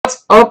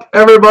Up,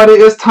 everybody.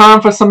 It's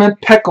time for some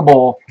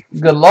Impeccable.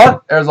 Good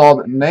luck. There's all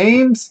the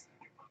names.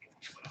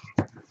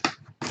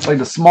 Like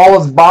the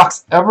smallest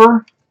box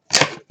ever.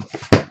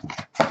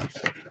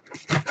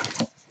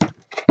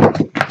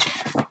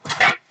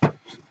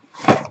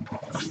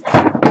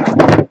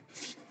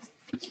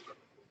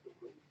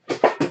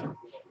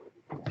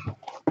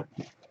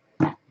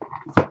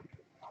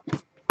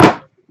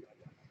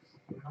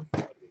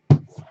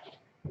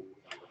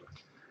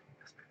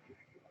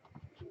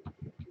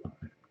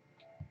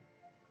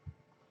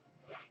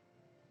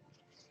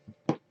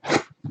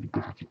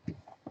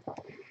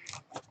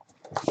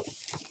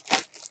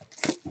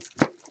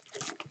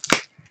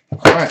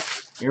 Alright,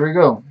 here we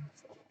go.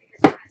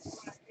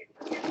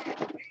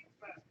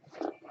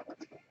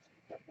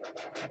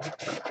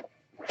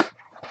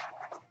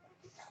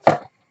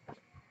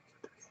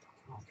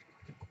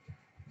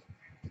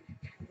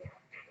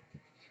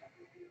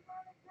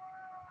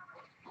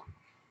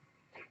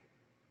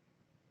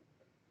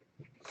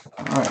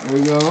 Alright, here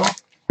we go.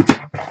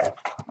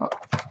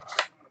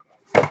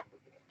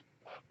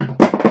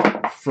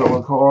 Fill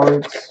the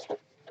cards.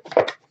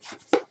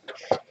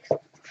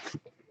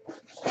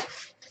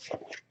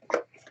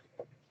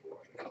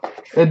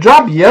 It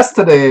dropped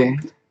yesterday.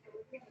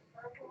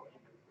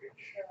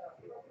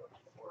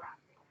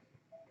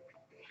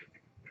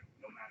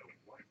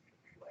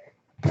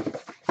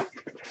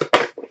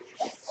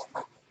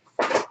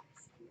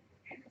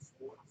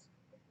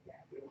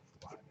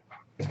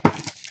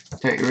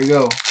 Okay, here we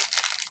go.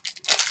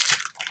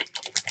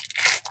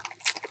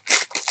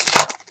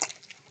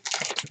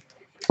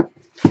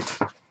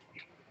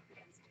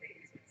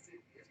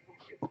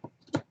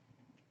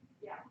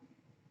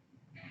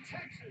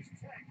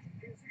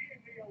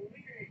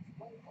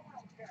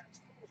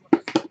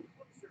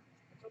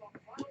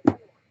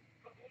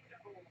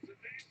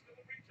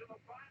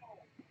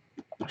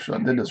 I'm sure I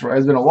did this right.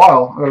 It's been a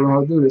while. I don't know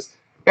how to do this.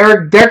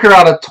 Eric Decker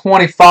out of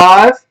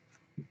 25.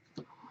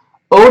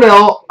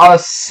 Odell out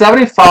of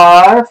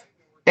 75.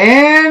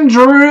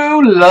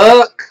 Andrew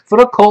Luck for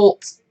the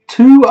Colts.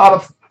 2 out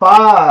of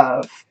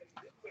 5.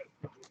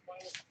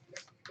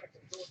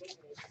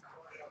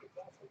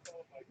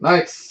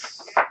 Nice.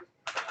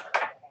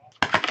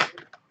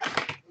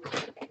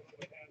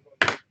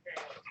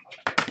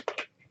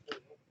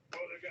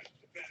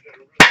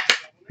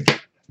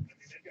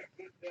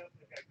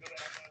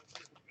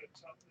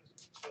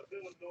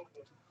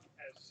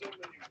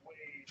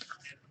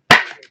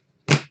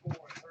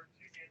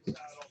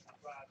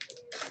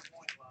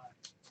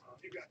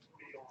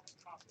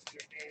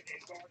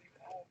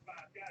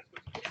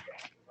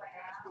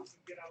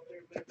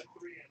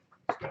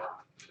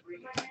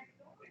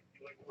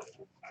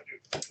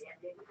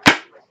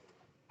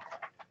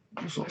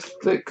 This one's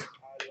thick.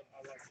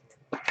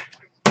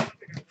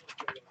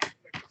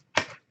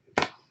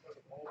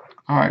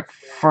 Alright,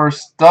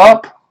 first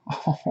up.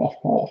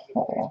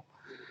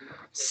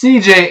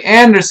 CJ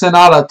Anderson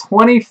out of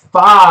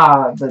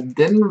 25. The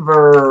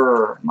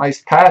Denver.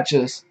 Nice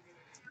patches.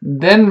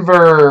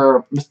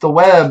 Denver, Mr.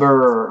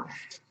 Weber.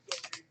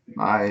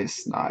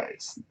 Nice,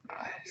 nice,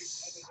 nice.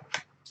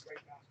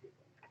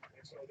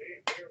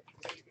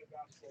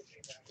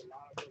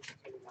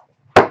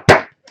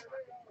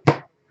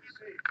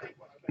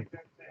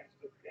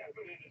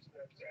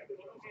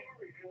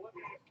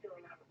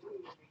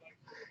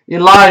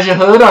 Elijah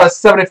Hood out of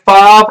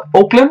 75.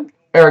 Oakland,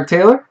 Eric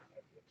Taylor.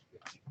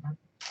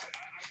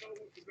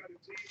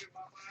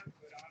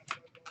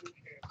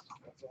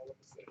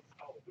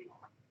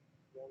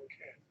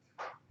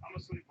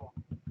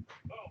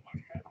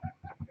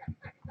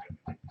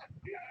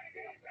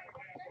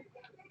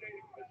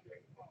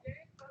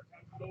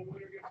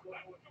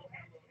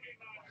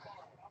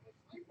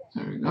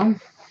 There we go.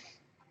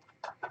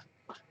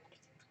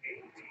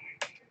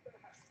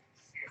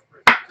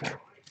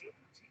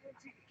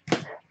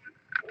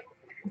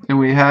 And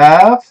we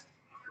have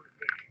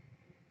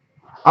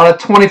out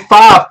of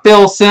 25,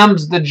 Phil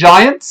Simms, the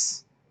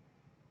Giants.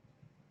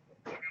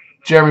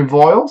 Jeremy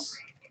Voiles.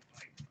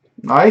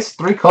 Nice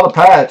 3-color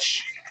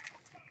patch.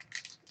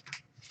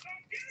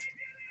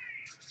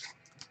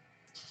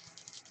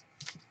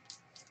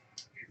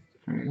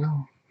 There you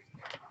go.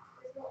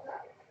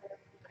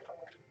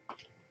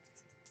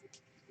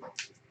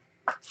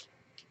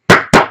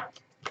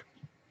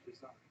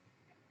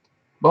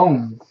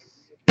 Boom.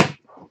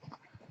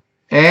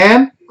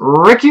 And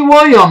Ricky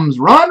Williams.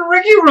 Run,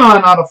 Ricky,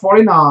 run out of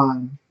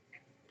 49.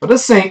 For the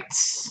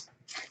Saints.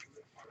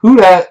 Who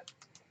that?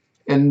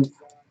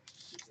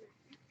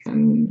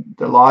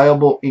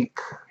 Indelible ink.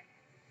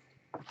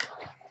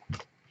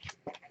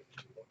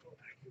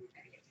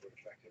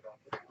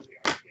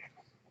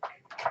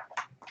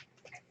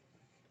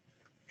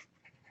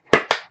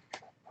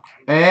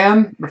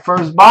 And the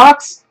first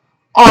box,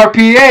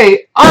 RPA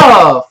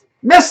of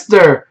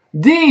Mr.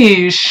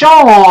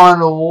 Deshaun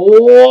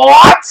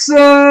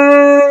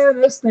Watson.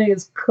 This thing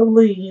is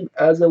clean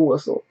as a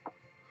whistle.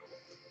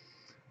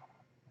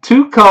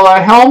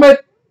 2-color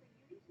helmet,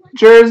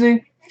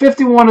 jersey,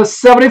 51 to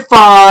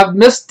 75.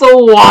 Mr.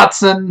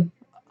 Watson.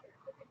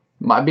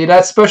 Might be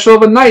that special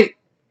of a night.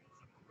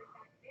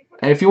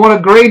 And if you want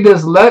to grade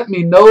this, let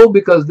me know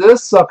because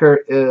this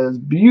sucker is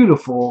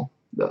beautiful.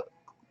 The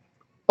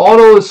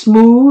auto is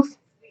smooth.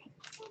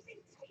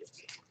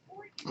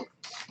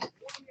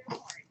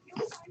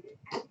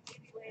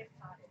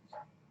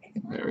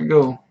 There we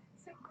go.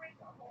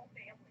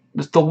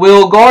 Mr.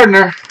 Will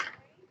Gardner.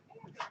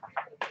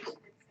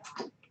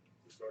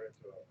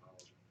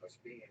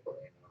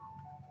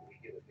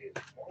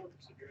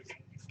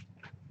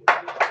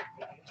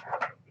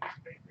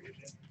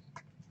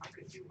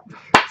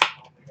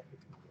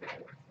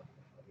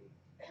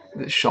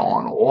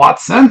 Deshaun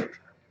Watson.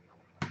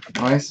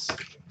 Nice.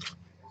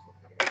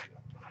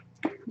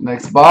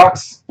 Next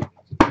box.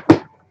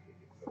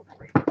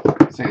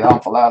 See that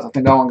one for last. I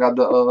think that one got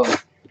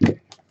the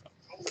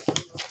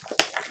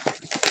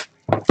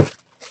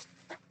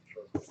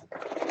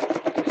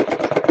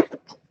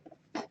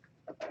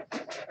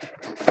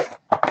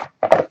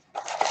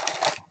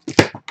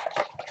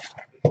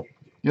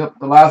Yep,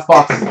 the last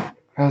box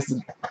has the.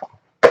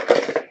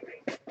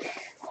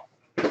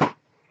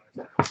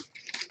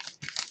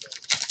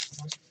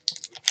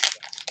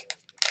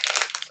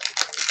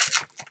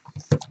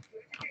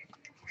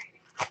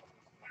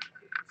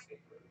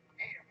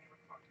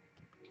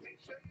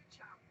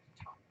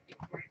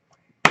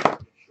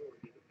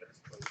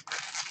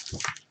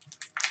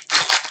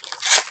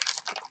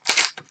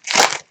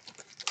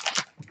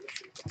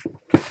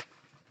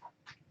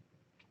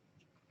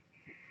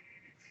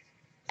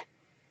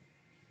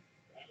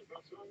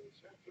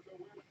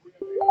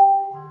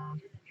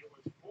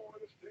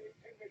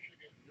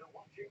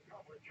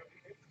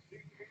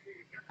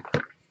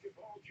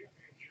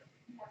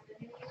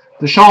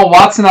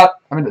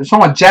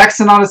 Deshaun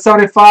Jackson out of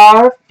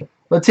 75,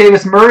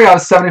 Latavius Murray out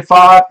of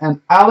 75,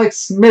 and Alex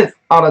Smith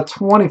out of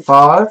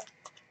 25.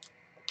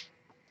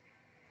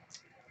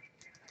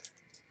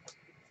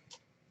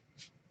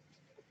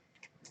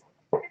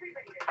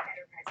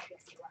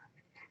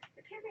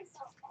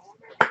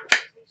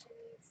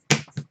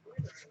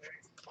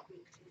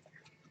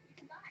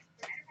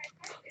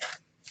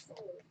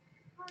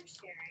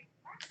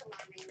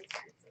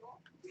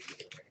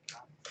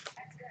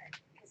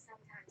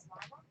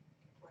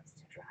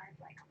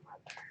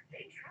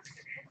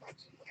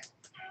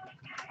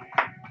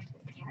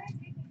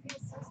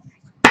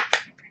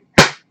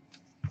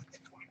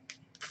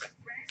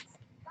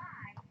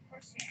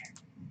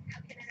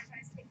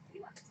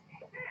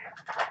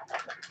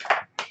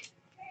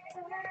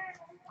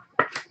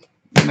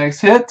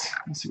 Next hit.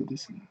 Let's see what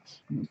this is.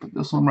 I'm gonna put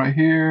this one right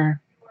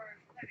here.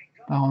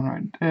 That one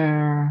right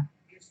there.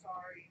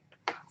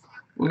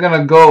 We're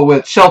gonna go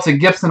with Shelton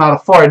Gibson out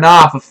of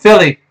 49 for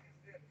Philly.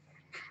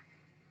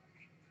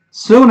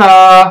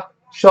 Suna.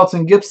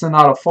 Shelton Gibson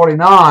out of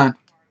 49.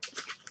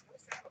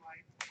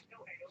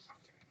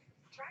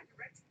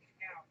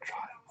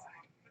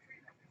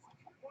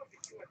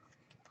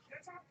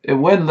 It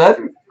wouldn't let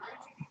me.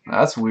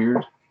 That's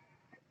weird.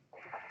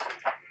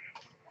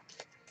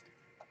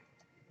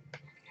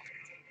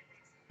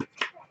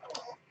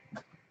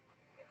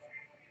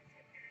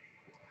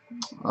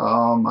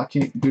 I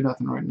can't do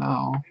nothing right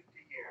now.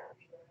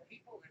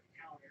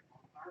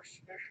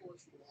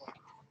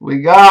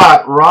 We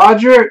got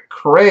Roger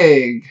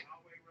Craig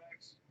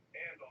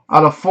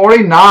out of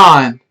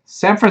 49.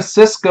 San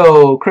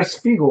Francisco, Chris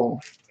Fiegel.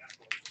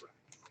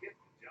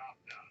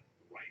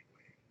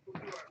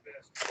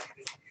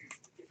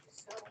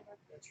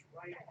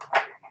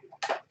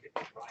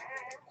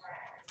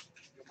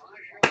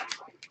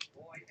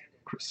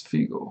 Chris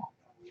Fiegel.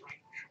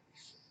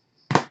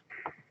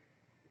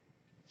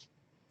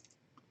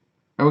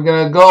 And we're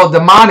going to go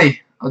Damani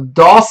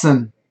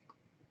Dawson.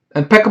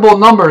 Impeccable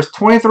numbers,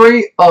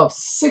 23 of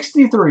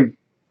 63.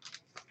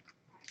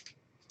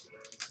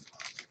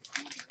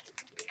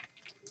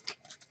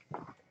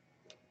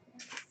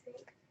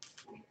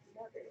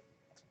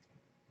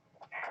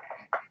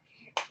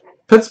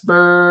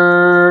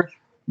 Pittsburgh,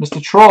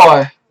 Mr.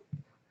 Troy.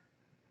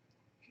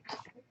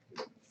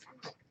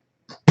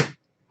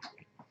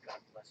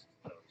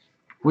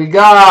 We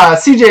got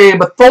CJ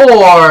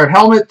Beathard,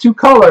 helmet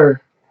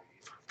 2-color.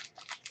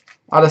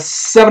 Out of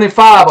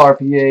 75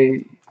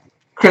 RPA.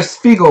 Chris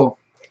Fiegel.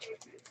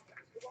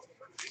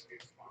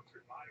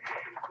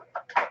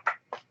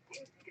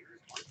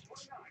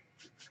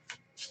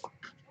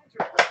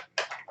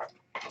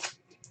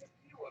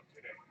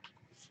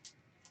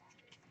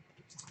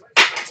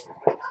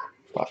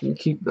 If I can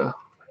keep the.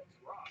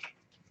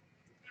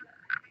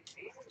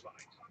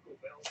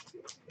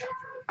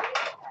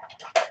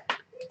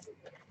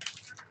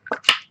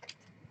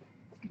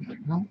 There we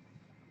go.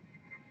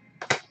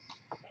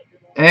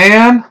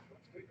 And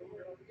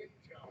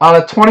out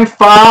of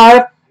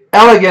 25,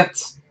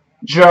 Elegant,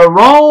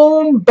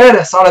 Jerome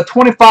Bettis out of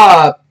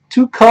 25,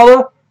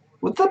 2-color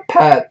with the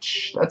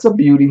patch. That's a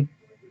beauty.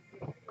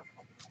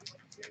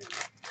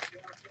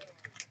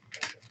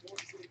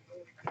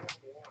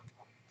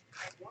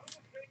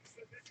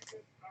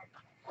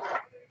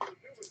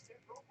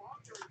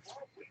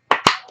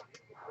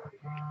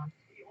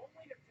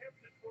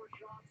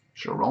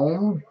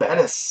 Jerome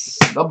Bettis,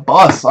 the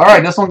bus. All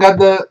right, this one got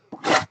the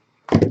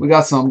We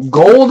got some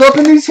gold up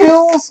in these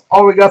hills,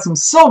 or we got some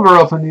silver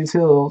up in these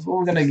hills. What are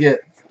we gonna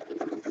get?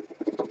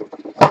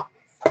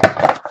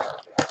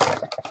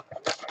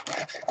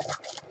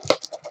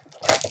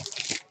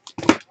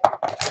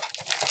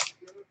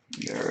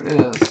 There it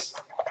is.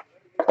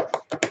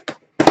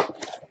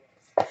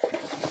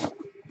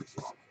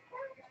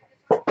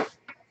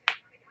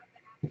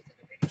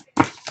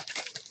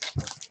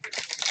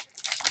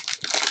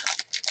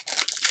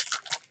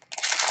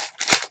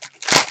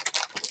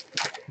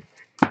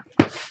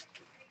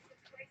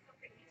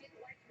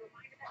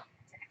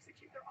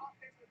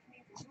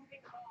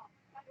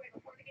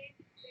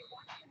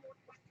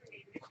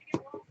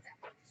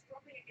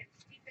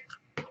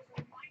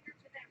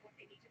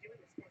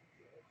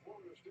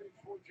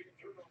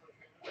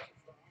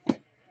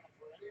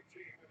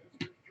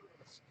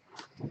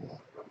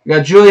 We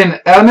got Julian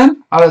Edelman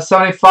out of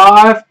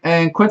 75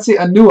 and Quincy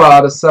Anua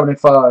out of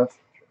 75.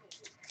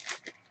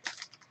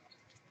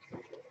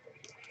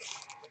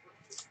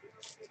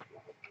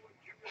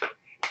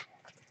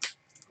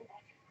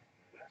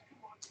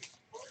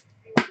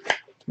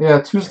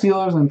 Yeah, 2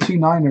 Steelers and 2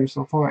 Niners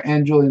so far.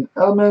 And Julian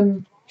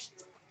Edelman.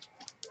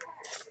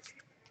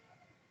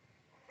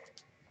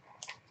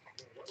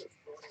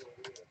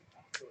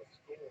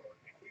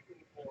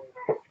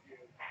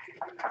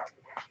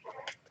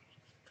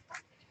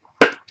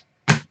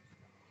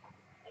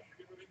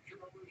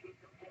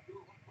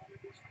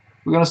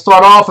 We're going to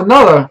start off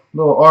another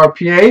little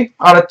RPA.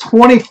 Out of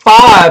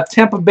 25,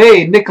 Tampa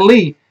Bay, Nick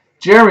Lee.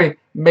 Jeremy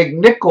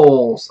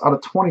McNichols out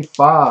of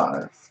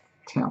 25,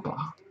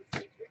 Tampa.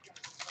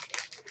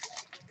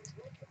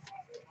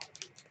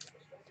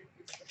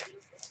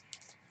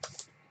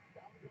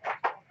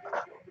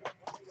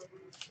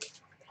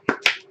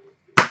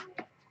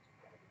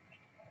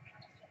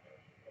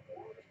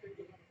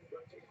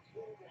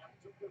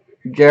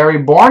 Gary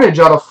Barnage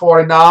out of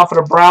 49 for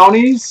the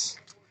Brownies.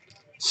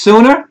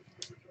 Sooner.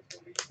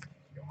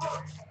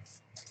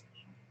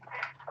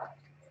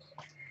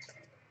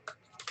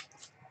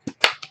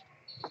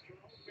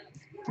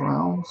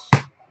 Browns.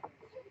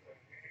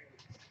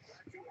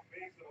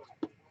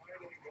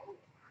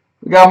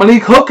 We got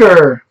Malik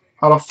Hooker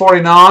out of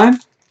 49.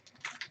 Out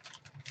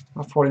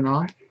of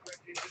 49.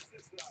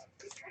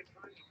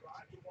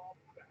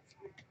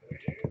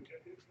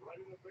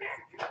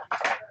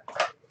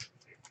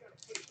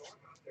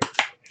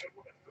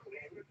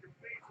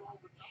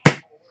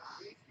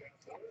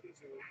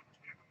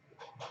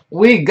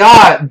 We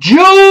got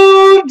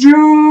Juju.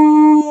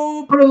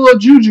 Put a little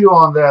Juju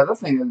on there. That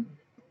thing is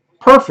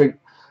perfect.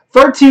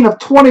 13 of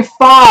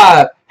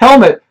 25.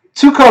 Helmet.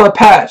 2-color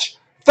patch.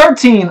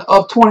 13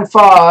 of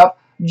 25.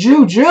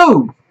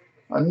 Juju.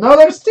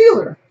 Another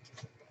Steeler.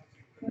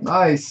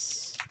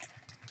 Nice.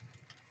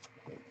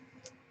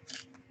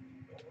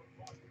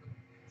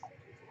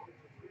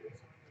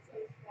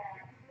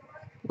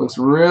 Looks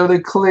really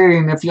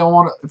clean. If you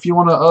want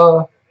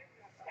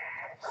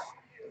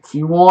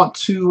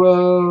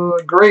to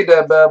grade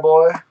that bad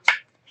boy.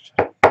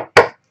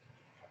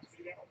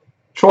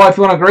 Troy, if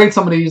you want to grade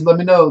some of these, let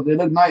me know. They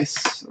look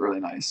nice. Really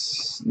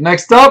nice.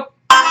 Next up.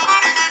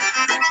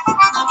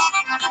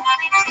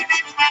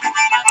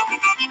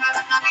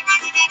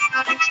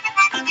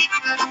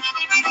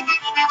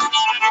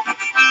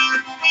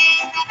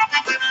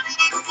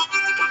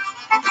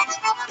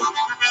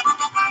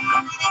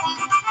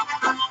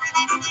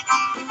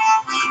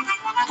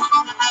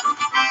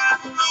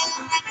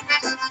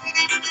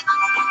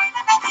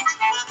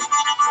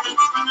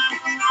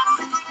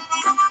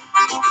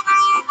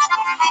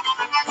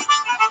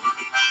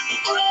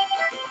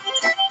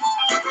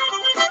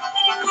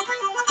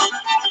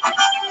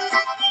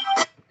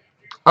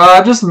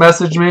 Just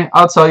message me.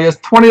 I'll tell you. It's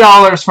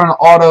 $20 for an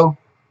auto,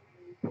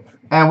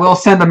 and we'll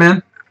send them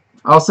in.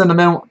 I'll send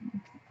them in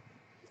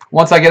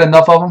once I get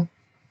enough of them.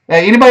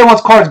 Hey, anybody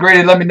wants cards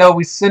graded, let me know.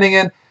 We send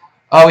in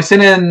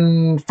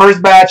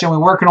first batch, and we're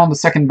working on the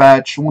second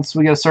batch once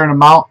we get a certain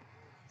amount.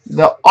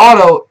 The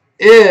auto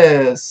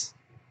is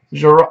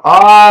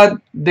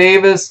Gerard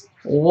Davis,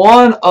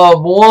 1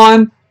 of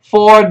 1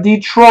 for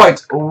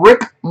Detroit.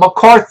 Rick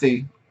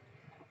McCarthy.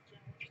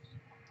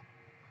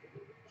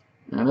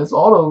 And it's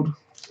autoed.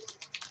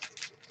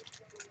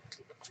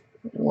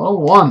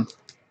 101.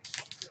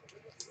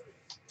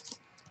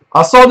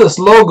 I saw this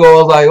logo. I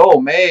was like,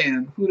 oh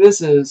man, who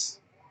this is?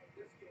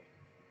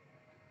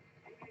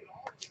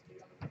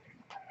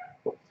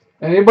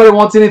 Anybody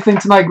wants anything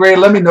tonight graded,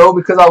 let me know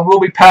because I will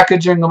be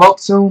packaging them up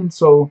soon.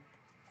 So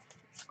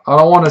I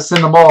don't want to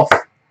send them off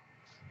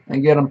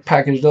and get them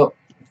packaged up.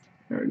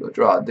 There we go,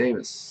 Gerard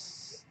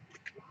Davis.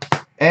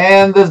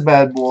 And this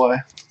bad boy.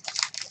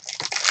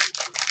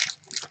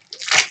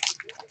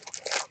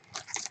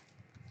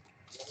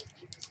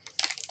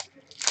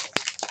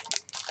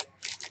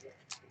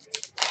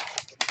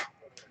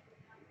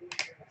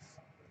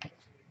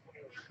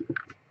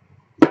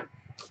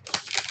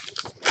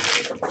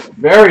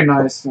 Very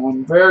nice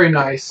one. Very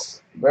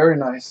nice. Very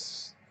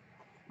nice.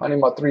 I need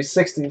my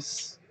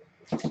 360s.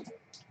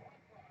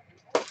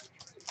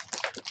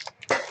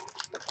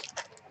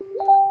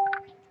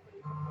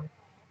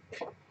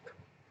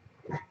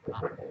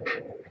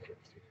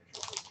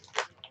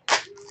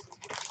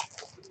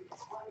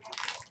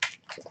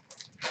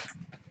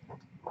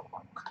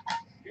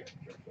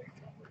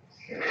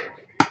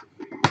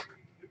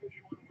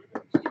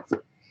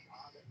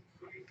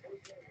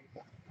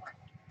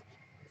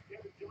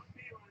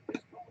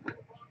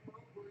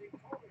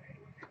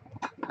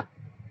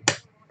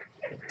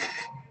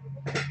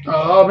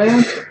 Oh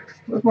man,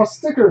 where's my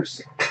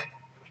stickers?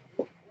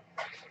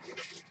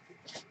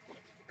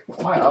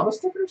 My other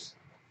stickers?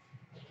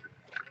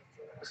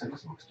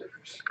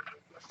 Stickers.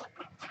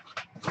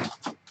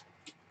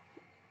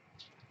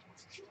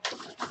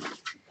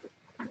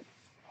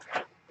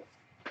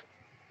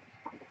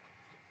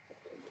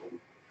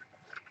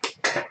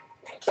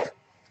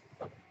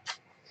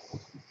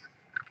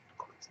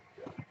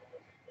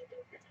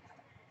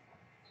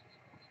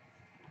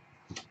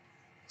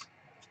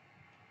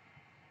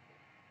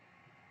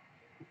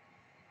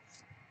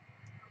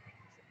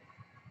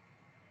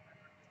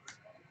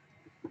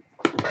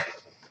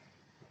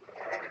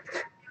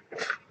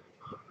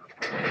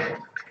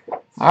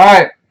 All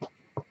right,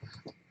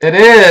 it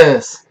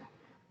is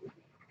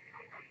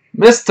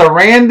Mr.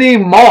 Randy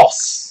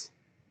Moss.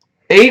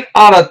 8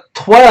 out of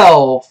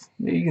 12.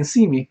 You can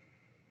see me.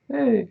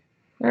 Hey,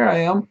 there I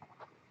am.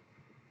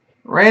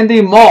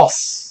 Randy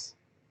Moss.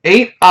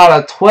 8 out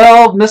of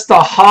 12,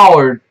 Mr.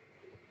 Howard.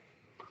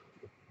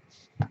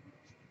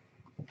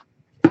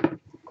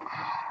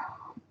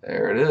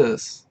 There it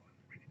is.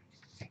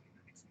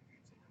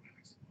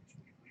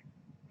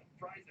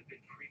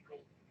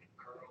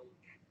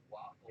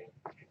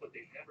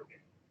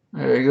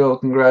 There you go.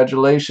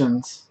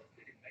 Congratulations.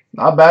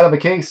 Not bad of a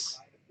case.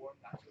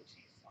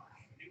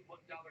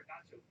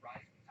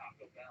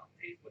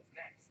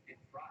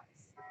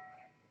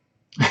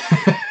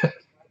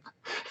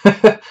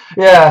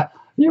 Yeah,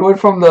 you went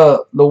from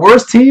the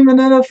worst team in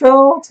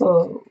NFL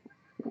to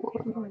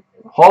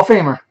Hall of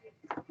Famer.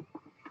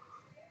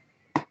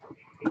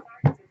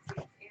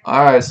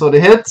 All right, so the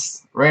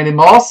hits: Randy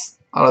Moss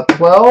out of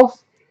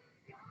 12.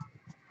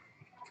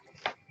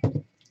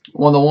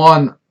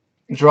 1-1,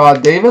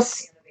 Gerard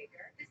Davis.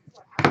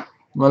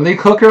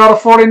 Malik Hooker out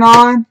of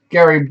 49.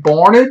 Gary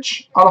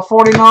Barnidge out of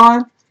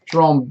 49.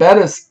 Jerome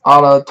Bettis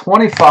out of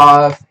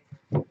 25.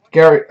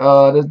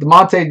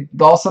 DeMonte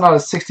Dawson out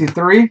of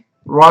 63.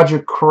 Roger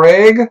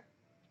Craig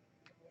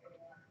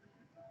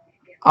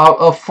out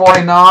of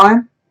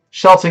 49.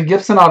 Shelton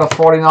Gibson out of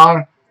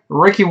 49.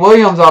 Ricky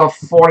Williams out of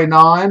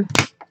 49.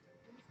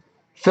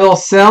 Phil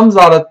Simms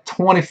out of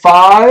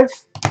 25.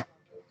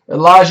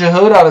 Elijah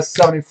Hood out of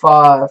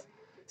 75.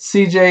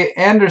 CJ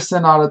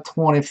Anderson out of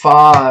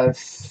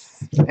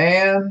 25.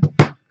 And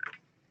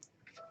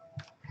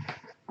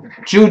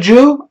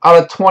Juju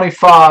out of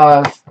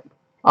 25.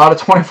 Out of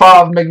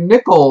 25,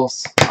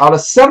 McNichols. Out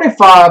of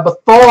 75,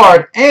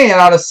 Bethard. And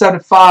out of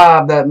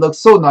 75, that looks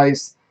so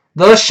nice,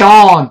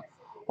 Deshaun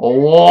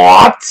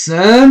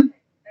Watson.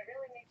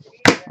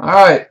 All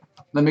right,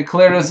 let me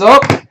clear this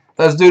up.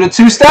 Let's do the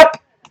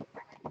two-step.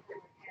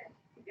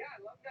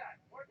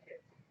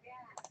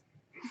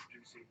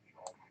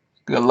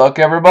 Good luck,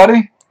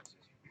 everybody.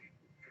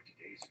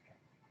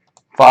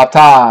 5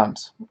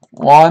 times.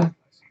 1,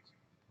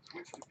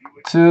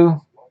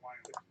 2,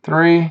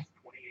 3,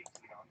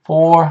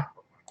 4,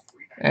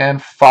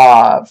 and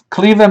 5.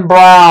 Cleveland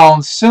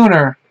Browns,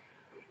 Sooner.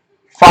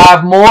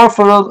 5 more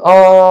for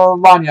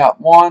Lanyap.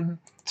 1,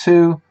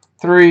 2,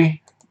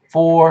 3,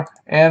 4,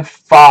 and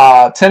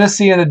 5.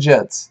 Tennessee and the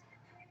Jets.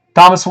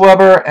 Thomas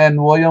Weber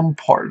and William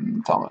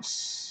Parton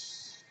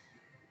Thomas.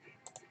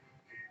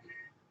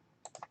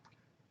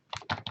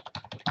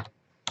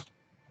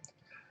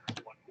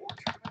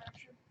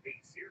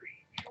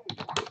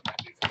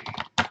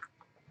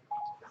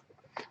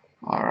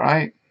 All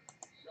right.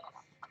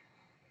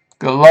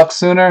 Good luck,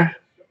 Sooner.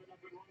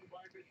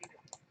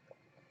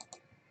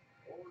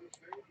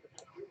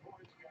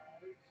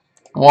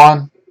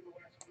 One,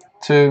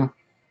 2,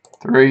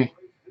 3,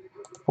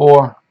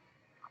 4,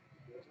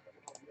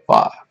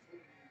 5.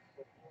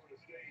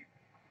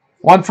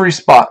 1 free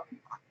spot.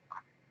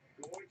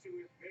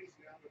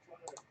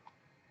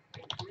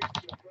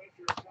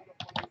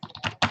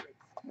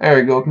 There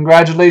you go.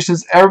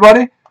 Congratulations,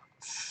 everybody.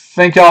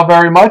 Thank y'all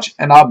very much,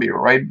 and I'll be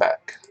right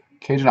back.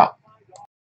 Cajun out.